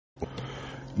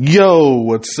Yo,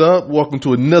 what's up? Welcome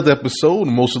to another episode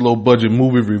of Most Low Budget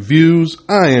Movie Reviews.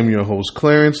 I am your host,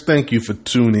 Clarence. Thank you for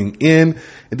tuning in.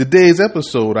 In today's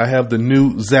episode, I have the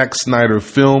new Zack Snyder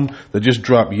film that just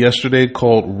dropped yesterday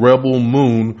called Rebel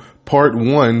Moon Part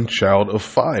 1, Child of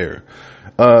Fire.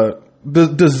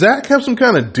 Does Zack have some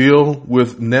kind of deal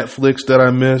with Netflix that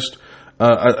I missed?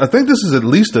 I think this is at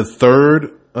least the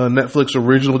third Netflix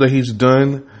original that he's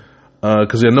done,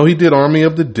 because I know he did Army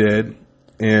of the Dead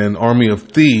and Army of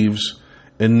Thieves,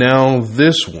 and now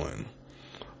this one.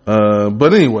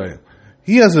 But anyway,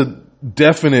 he has a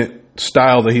definite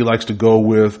style that he likes to go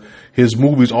with. His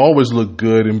movies always look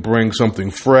good and bring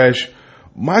something fresh.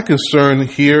 My concern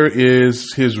here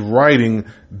is his writing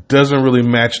doesn't really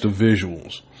match the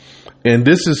visuals. And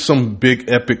this is some big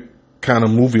epic kind of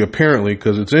movie apparently,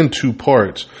 because it's in two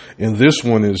parts, and this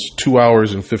one is 2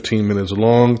 hours and 15 minutes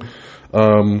long.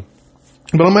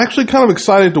 But I'm actually kind of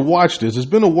excited to watch this. It's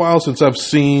been a while since I've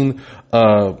seen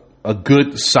a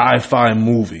good sci-fi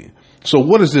movie. So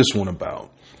what is this one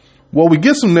about? Well, we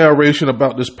get some narration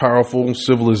about this powerful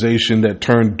civilization that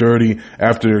turned dirty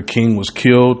after their king was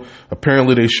killed.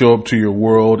 Apparently they show up to your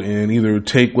world and either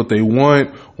take what they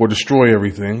want or destroy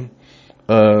everything.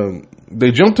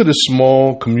 They jump to this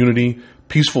small community,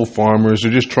 peaceful farmers.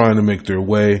 They're just trying to make their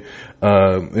way.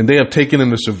 And they have taken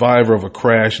in the survivor of a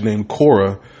crash named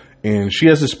Cora. And she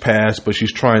has this past, but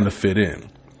she's trying to fit in.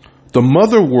 The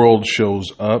mother world shows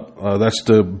up. That's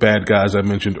the bad guys I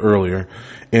mentioned earlier.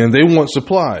 And they want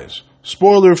supplies.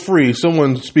 Spoiler free,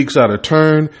 someone speaks out of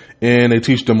turn and they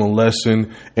teach them a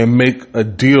lesson and make a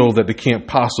deal that they can't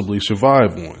possibly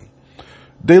survive on.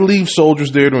 They leave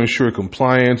soldiers there to ensure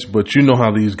compliance, but you know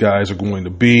how these guys are going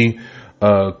to be.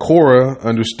 Cora,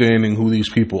 understanding who these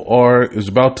people are, is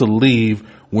about to leave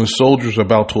when soldiers are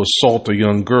about to assault a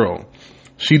young girl.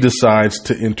 She decides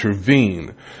to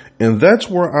intervene, and that's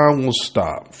where I will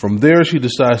stop. From there, she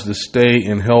decides to stay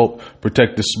and help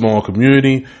protect the small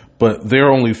community, but they're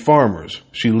only farmers.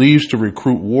 She leaves to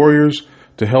recruit warriors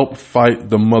to help fight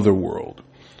the mother world.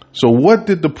 So what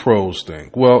did the pros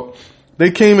think? Well, they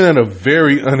came in at a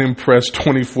very unimpressed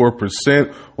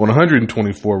 24% on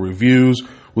 124 reviews,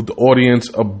 with the audience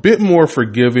a bit more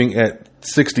forgiving at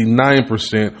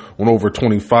 69% on over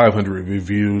 2,500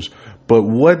 reviews. But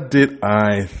what did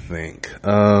I think?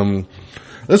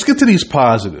 Let's get to these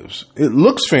positives. It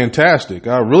looks fantastic.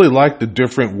 I really like the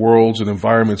different worlds and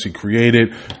environments he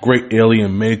created. Great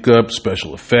alien makeup,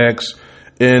 special effects.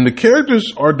 And the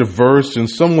characters are diverse and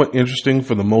somewhat interesting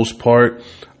for the most part.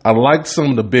 I liked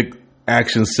some of the big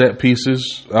action set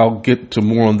pieces. I'll get to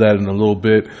more on that in a little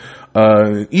bit.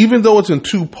 Even though it's in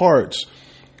two parts,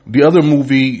 the other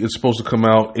movie is supposed to come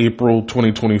out April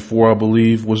 2024, I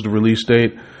believe, was the release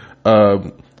date.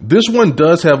 This one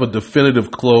does have a definitive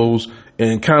close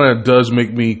and kind of does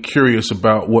make me curious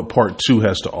about what part two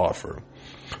has to offer.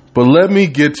 But let me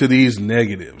get to these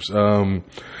negatives.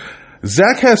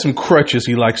 Zack has some crutches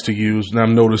he likes to use, and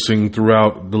I'm noticing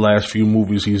throughout the last few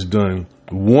movies he's done.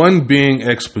 One being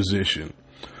exposition.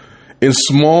 In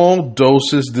small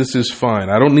doses, this is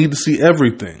fine. I don't need to see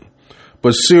everything.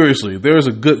 But seriously, there's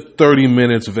a good 30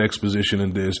 minutes of exposition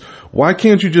in this. Why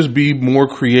can't you just be more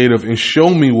creative and show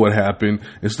me what happened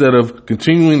instead of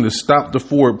continuing to stop the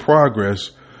forward progress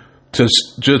to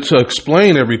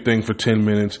explain everything for 10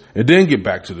 minutes and then get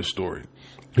back to the story?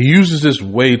 He uses this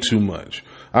way too much.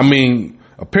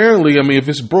 Apparently, if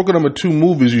it's broken up into two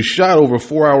movies, you shot over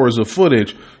 4 hours of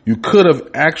footage, you could have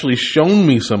actually shown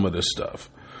me some of this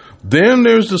stuff. Then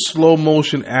there's the slow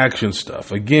motion action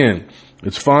stuff. Again,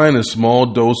 it's fine in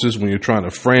small doses when you're trying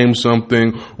to frame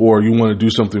something or you want to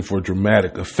do something for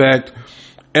dramatic effect.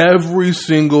 Every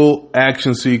single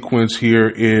action sequence here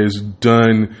is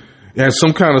done, it has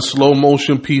some kind of slow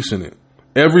motion piece in it.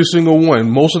 Every single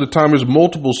one. Most of the time there's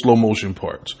multiple slow motion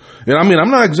parts. And I'm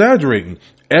not exaggerating.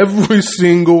 Every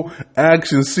single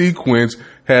action sequence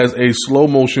has a slow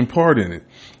motion part in it.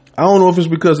 I don't know if it's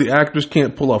because the actors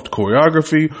can't pull off the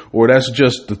choreography or that's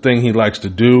just the thing he likes to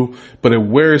do, but it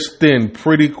wears thin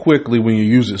pretty quickly when you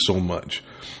use it so much.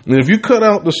 And if you cut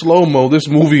out the slow-mo, this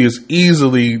movie is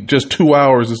easily just 2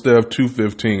 hours instead of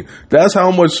 2:15. That's how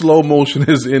much slow motion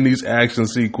is in these action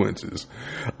sequences.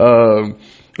 And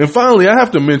finally, I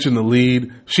have to mention the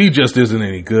lead. She just isn't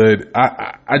any good.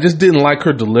 I just didn't like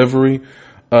her delivery.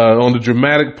 On the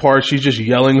dramatic part, she's just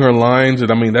yelling her lines.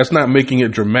 And that's not making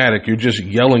it dramatic. You're just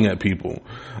yelling at people.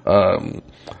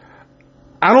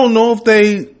 I don't know if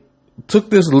they took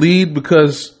this lead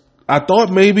because I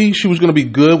thought maybe she was going to be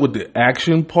good with the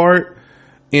action part.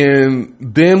 And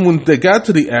then when they got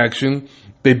to the action,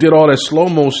 they did all that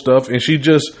slow-mo stuff and she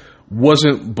just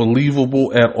wasn't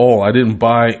believable at all. I didn't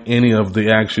buy any of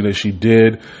the action that she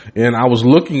did. And I was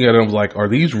looking at it, I was like, are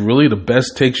these really the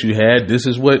best takes you had? This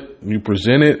is what you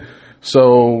presented?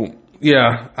 So,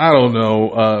 yeah, I don't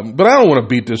know. But I don't want to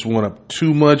beat this one up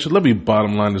too much. Let me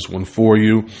bottom line this one for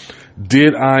you.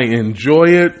 Did I enjoy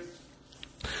it?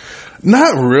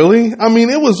 Not really. I mean,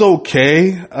 it was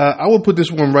okay. I would put this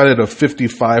one right at a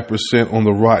 55% on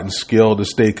the rotten scale to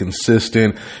stay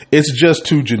consistent. It's just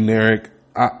too generic.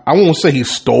 I won't say he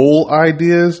stole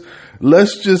ideas.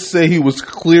 Let's just say he was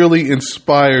clearly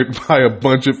inspired by a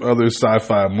bunch of other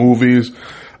sci-fi movies.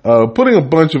 Putting a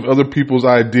bunch of other people's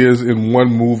ideas in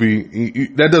one movie,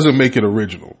 that doesn't make it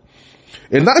original.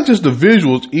 And not just the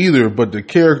visuals either, but the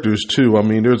characters too. I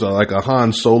mean, there's like a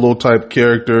Han Solo type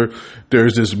character.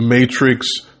 There's this Matrix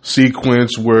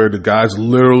sequence where the guy's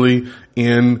literally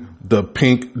in the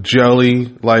pink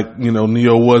jelly like, you know,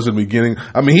 Neo was in the beginning.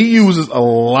 I mean, he uses a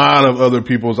lot of other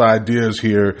people's ideas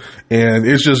here, and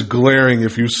it's just glaring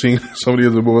if you've seen some of the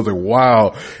other movies. Like,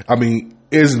 wow. I mean,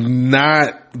 it's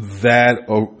not that,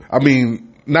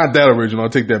 not that original. I'll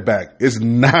take that back. It's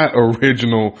not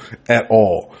original at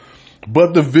all.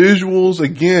 But the visuals,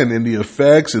 again, and the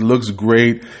effects, it looks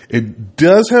great. It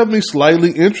does have me slightly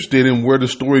interested in where the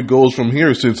story goes from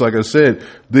here, since, like I said,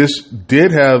 this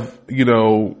did have, you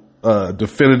know, a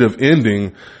definitive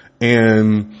ending.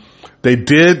 And they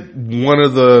did one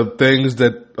of the things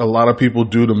that a lot of people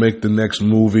do to make the next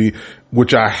movie,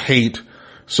 which I hate.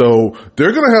 So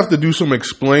they're going to have to do some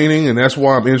explaining, and that's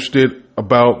why I'm interested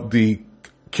about the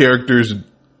characters.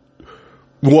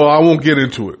 Well, I won't get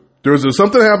into it.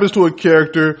 Something happens to a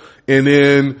character, and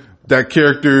then that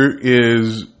character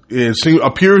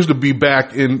appears to be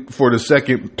back in for the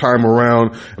second time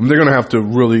around, and they're going to have to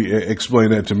really explain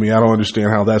that to me. I don't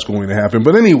understand how that's going to happen.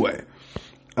 But anyway,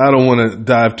 I don't want to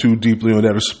dive too deeply on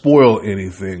that or spoil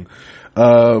anything.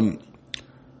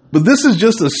 But this is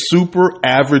just a super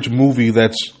average movie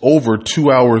that's over 2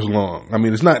 hours long. I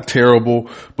mean, it's not terrible,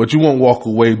 but you won't walk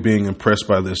away being impressed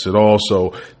by this at all.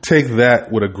 So take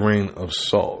that with a grain of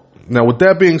salt. Now, with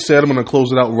that being said, I'm going to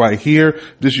close it out right here.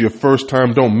 If this is your first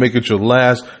time, don't make it your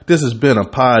last. This has been a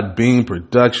Podbean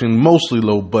production, mostly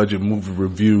low-budget movie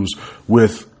reviews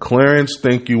with Clarence.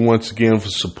 Thank you once again for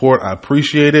support. I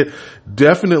appreciate it.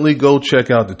 Definitely go check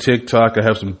out the TikTok. I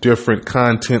have some different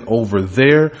content over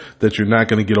there that you're not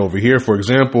going to get over here. For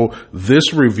example,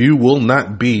 this review will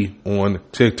not be on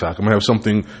TikTok. I'm going to have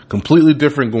something completely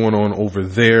different going on over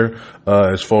there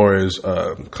as far as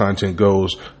content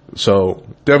goes. So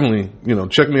definitely, you know,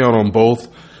 check me out on both.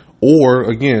 Or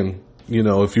again, you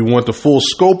know, if you want the full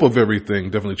scope of everything,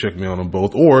 definitely check me out on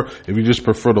both. Or if you just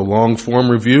prefer the long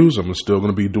form reviews, I'm still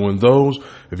going to be doing those.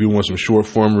 If you want some short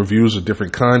form reviews of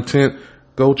different content,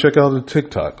 go check out the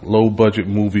TikTok, low budget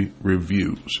movie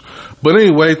reviews. But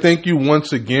anyway, thank you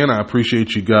once again. I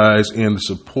appreciate you guys and the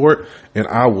support, and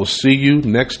I will see you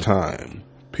next time.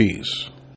 Peace.